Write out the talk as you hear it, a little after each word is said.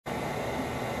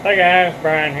Hey guys,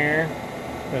 Brian here.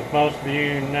 As most of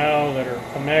you know that are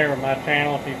familiar with my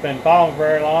channel, if you've been following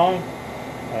very long,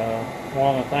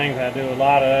 one of the things I do a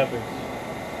lot of is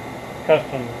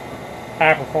custom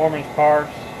high performance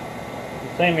parts.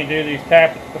 You've seen me do these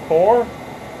tappets before,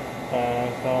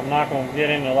 so I'm not going to get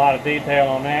into a lot of detail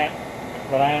on that,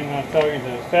 but I am going to show you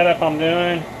the setup I'm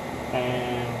doing,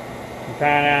 and I'm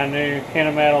trying out a new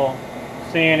Kennametal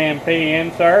CNMP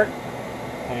insert,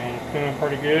 and it's doing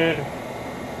pretty good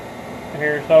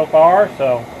here so far.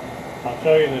 So I'll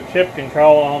show you the chip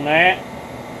control on that,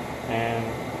 and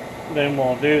then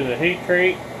we'll do the heat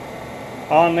treat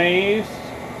on these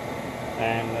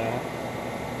and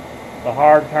the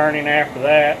hard turning after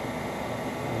that.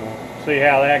 And we'll see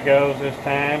how that goes this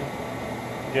time.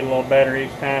 Get a little better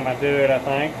each time I do it, I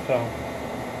think. So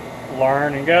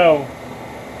learn and go.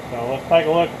 So let's take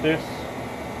a look at this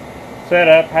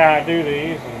setup, how I do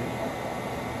these,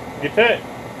 and get to it.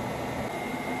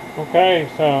 Okay,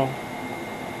 so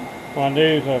what I do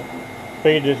is I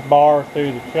feed this bar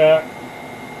through the chuck,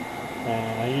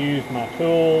 and I use my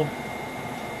tool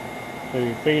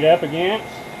to feed up against.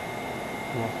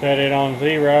 I'll set it on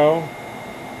 0.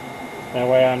 That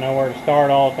way I know where to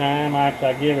start all the time. Actually,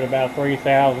 I give it about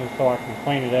 3,000 so I can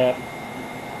clean it up.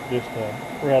 Just a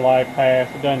real light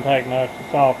pass. It doesn't take much. The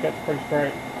saw cuts pretty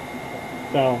straight.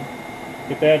 So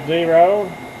get that 0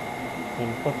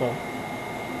 and put the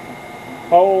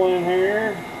hole in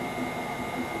here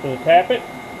to tap it. I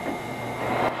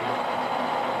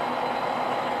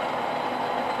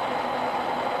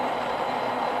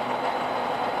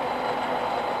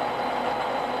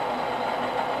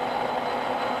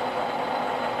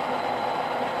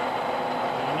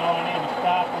know I need to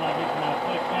stop when I get to my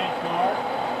 6-inch mark.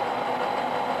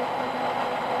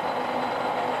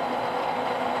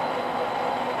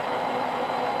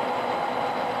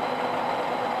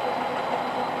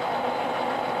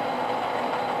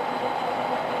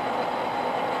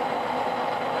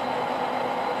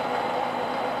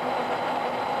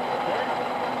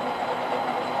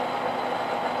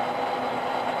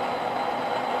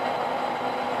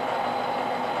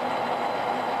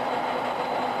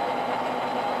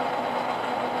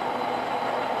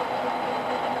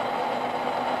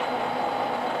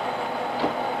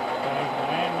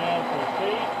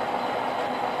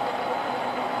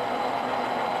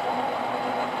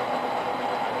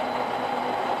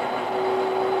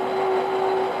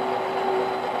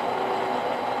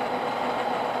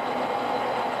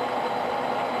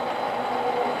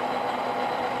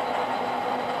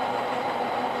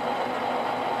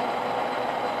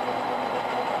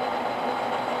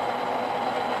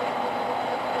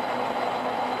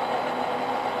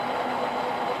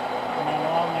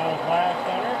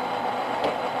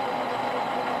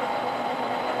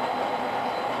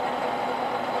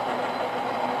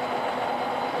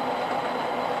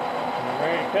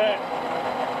 Ready to cut.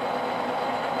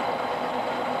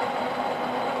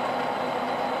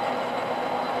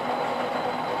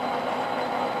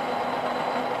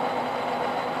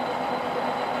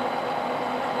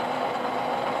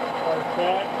 First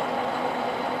cut.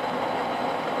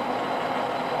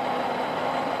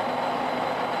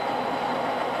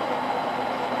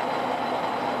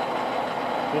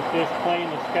 Just clean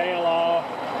the scale off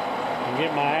and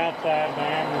get my outside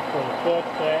diameter for the foot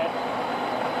set.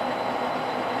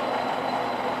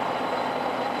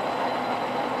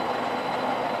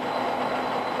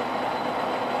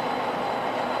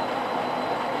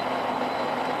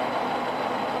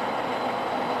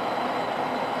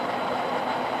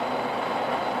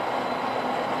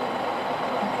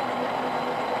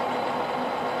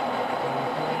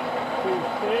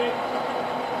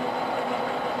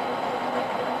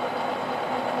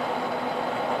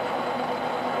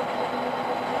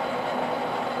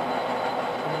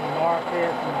 Mark here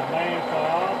for my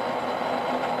bandsaw.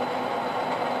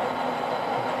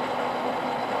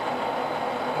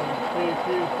 And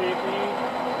 250.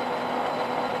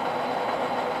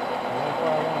 That's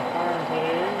where I want to turn to.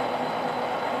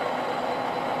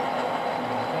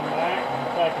 Come back and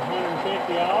take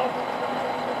 150 off.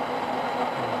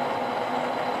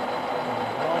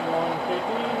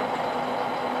 150.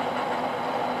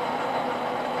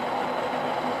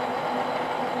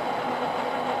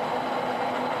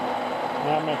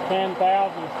 I'm at 10,000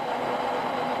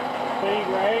 speed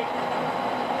rate.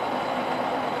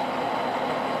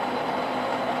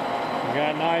 We got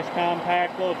a nice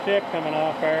compact little chip coming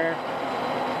off there.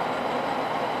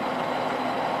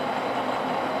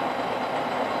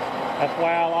 That's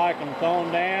why I like them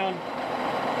thrown down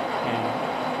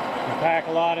and pack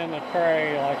a lot in the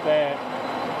tray like that.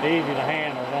 It's easy to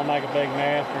handle. Don't make a big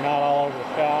mess. You're not all over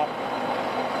the shop.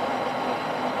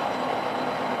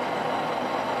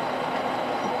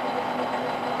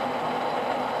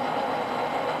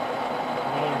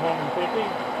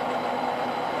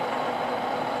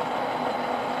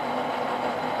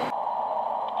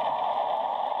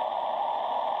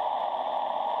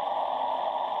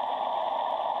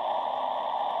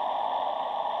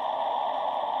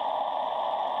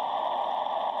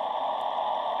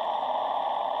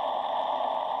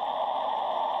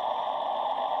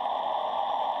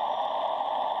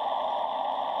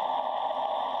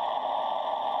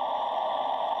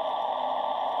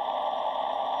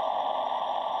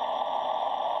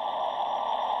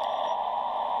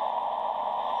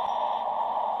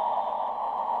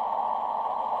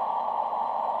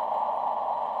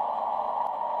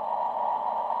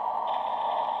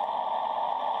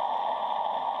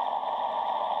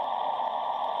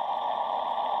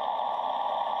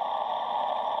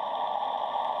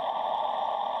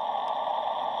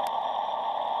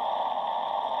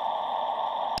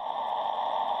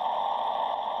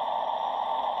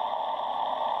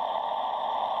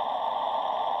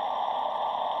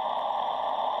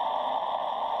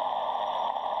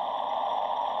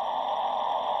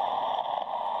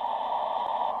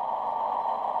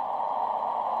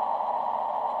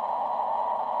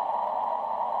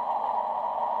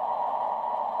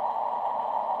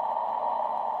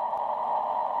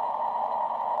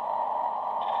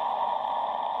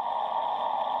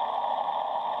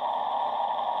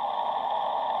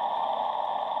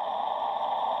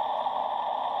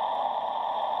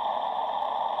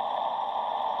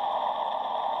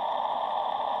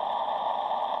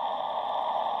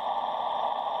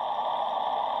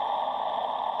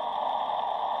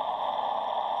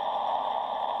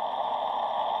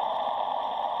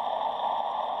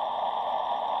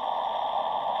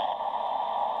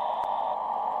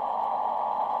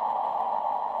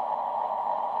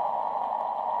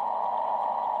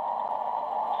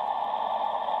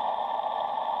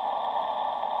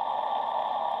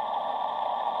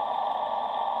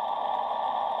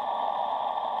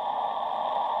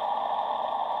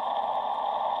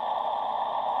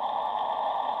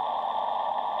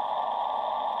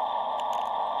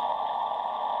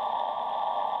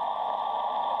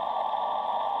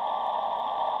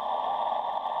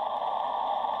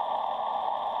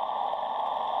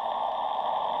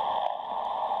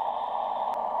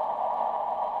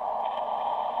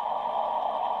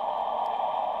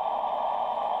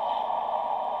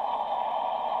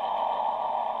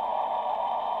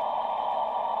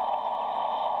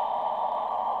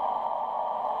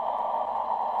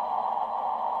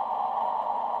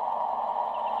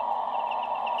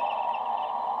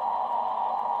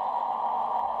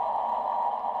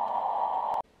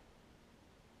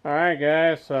 Alright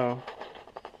guys, so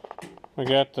we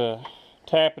got the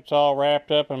tappets all wrapped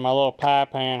up in my little pie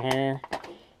pan here.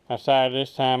 I decided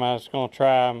this time I was going to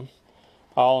try them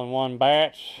all in one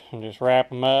batch and just wrap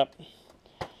them up.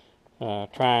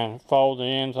 Try and fold the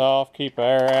ends off, keep the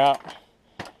air out,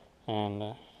 and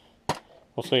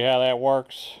we'll see how that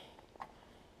works.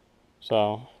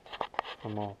 So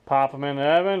I'm going to pop them in the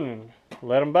oven and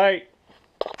let them bake.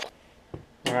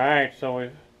 Alright, so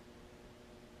we've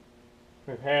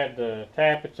had the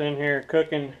tappets in here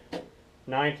cooking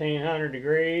 1900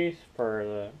 degrees for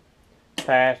the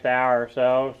past hour or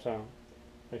so, so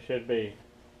they should be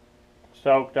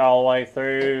soaked all the way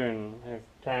through and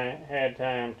have had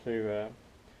time to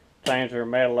change their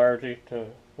metallurgy to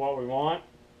what we want.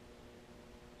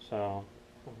 So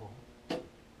I'm gonna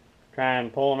try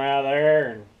and pull them out of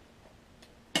there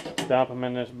and dump them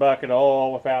in this bucket of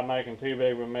oil without making too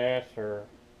big of a mess or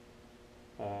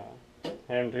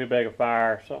having too big a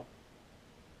fire. So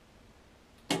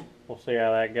we'll see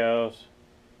how that goes.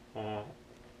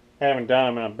 Haven't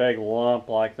done them in a big lump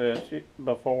like this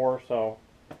before, so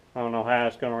I don't know how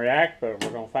it's going to react, but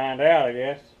we're going to find out, I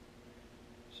guess.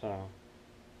 So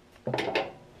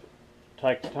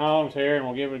take the tongs here and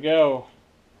we'll give it a go.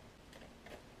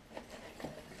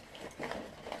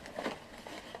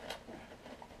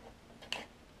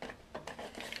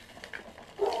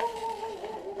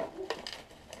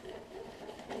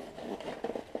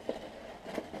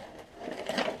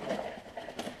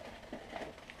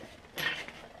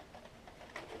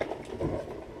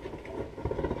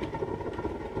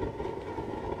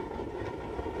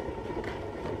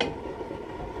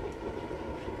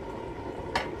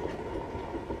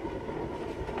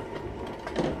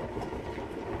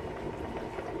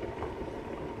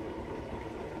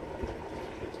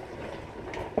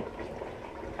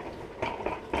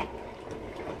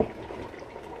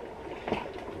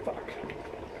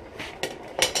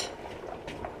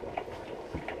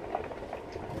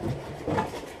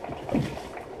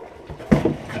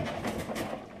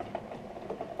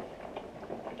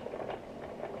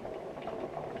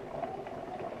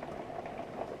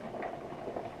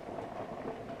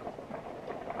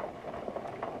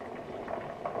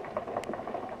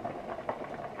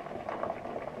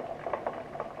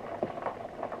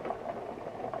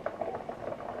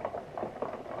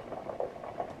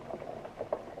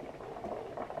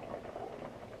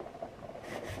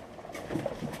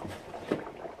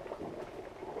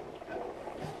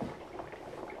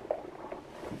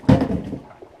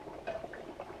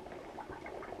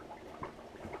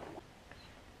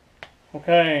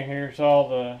 Okay, here's all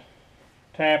the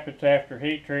tappets after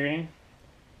heat treating.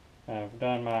 I've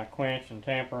done my quench and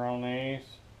temper on these.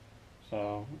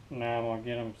 So now I'm going to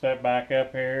get them set back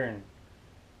up here and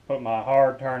put my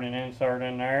hard turning insert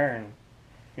in there and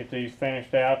get these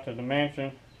finished out to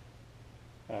dimension.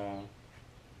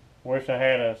 Wish I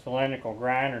had a cylindrical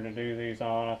grinder to do these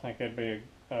on. I think it'd be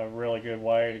a really good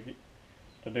way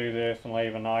to do this and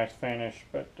leave a nice finish,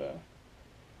 but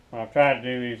when I've tried to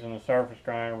do these in the surface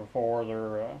grinder before,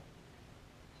 they're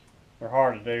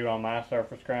hard to do on my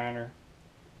surface grinder.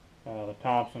 The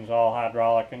Thompson's all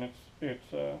hydraulic, and it's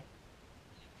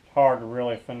hard to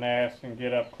really finesse and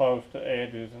get up close to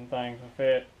edges and things to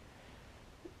fit.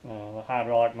 The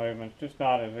hydraulic movement's just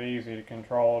not as easy to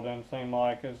control. It doesn't seem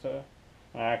like as an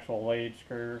actual lead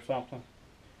screw or something.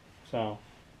 So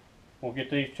we'll get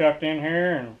these chucked in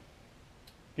here and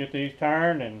get these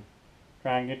turned and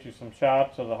try and get you some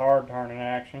shots of the hard turning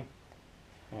action.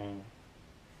 And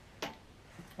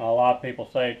a lot of people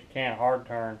say that you can't hard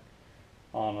turn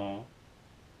on an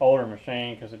older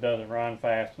machine because it doesn't run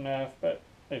fast enough, but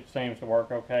it seems to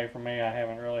work okay for me. I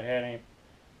haven't really had any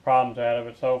problems out of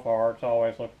it so far. It's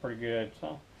always looked pretty good.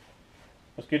 So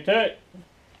let's get to it.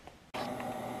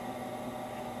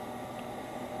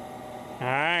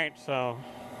 Alright, so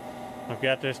I've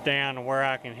got this down to where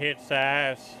I can hit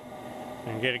size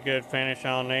and get a good finish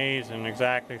on these in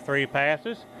exactly 3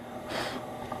 passes.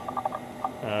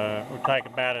 We'll take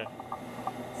about a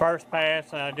first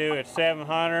pass I do at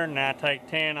 700 and I take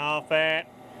 10 off that,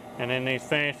 and then these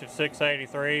finish at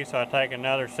 683, so I take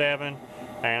another 7,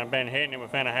 and I've been hitting it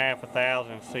within a half a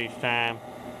thousandths each time,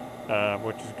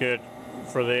 which is good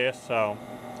for this. So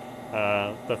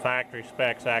the factory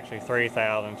spec's actually 3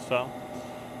 thousandths, so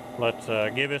let's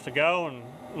give this a go and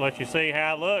let you see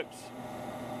how it looks.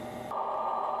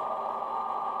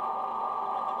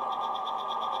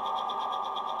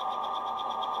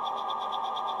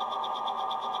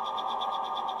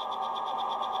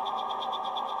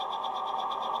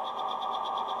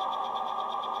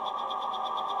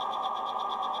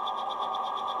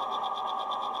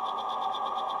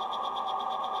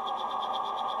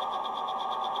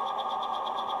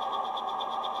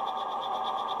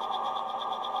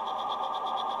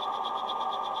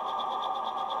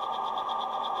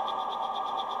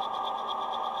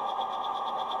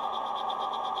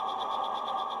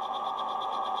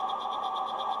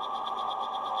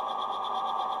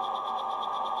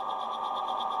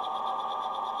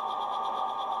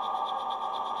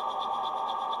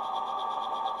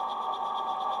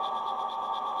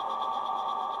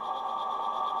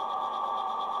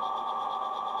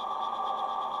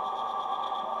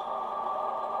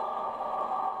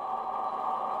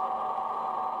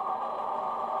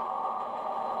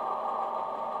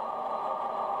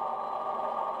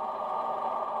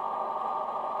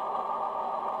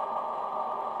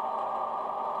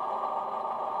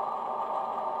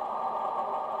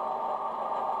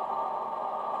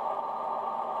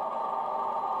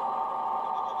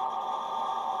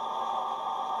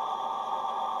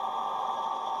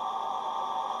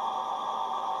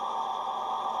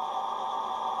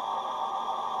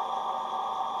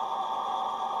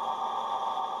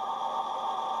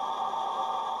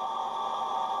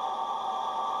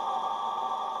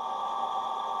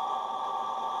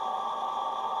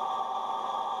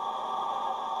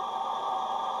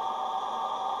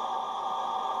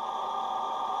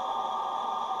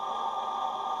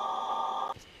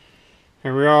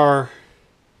 Here we are,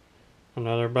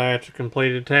 another batch of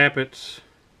completed tappets.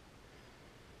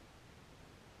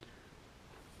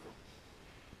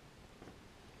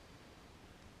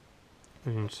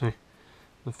 You can see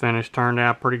the finish turned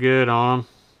out pretty good on them.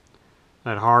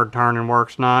 That hard turning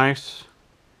works nice.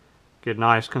 Get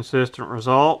nice consistent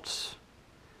results.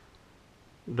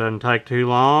 Doesn't take too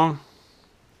long.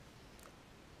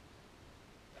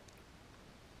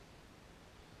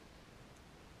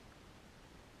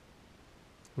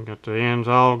 Got the ends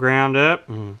all ground up,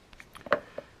 and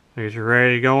these are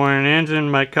ready to go in an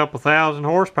engine, make a couple thousand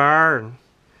horsepower, and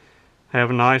have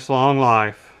a nice long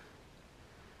life.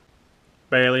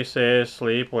 Bailey says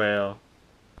sleep well.